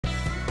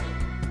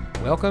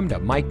Welcome to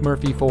Mike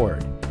Murphy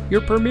Ford,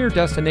 your premier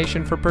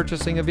destination for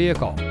purchasing a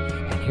vehicle.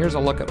 And here's a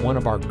look at one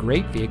of our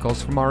great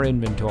vehicles from our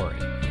inventory,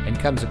 and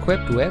comes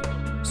equipped with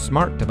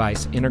smart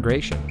device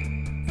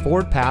integration,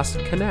 Ford Pass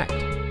Connect,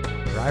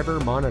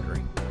 driver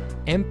monitoring,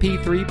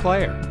 MP3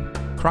 player,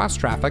 cross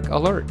traffic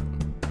alert,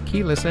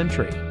 keyless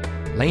entry,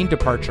 lane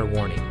departure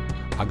warning,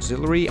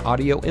 auxiliary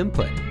audio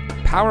input,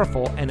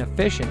 powerful and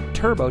efficient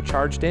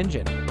turbocharged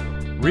engine,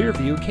 rear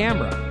view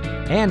camera,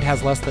 and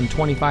has less than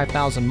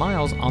 25,000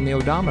 miles on the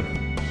odometer.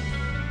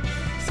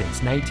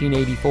 Since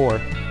 1984,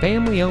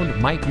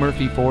 family-owned Mike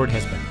Murphy Ford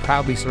has been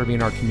proudly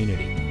serving our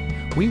community.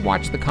 We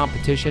watch the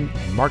competition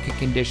and market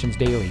conditions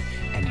daily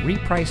and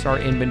reprice our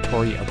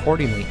inventory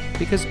accordingly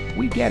because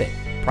we get it.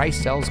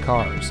 Price sells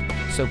cars.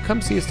 So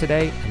come see us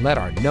today and let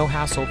our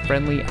no-hassle,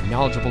 friendly, and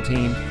knowledgeable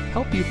team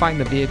help you find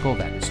the vehicle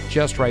that is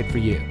just right for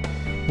you.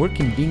 We're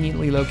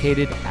conveniently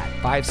located at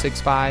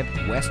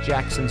 565 West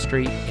Jackson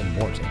Street in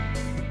Morton.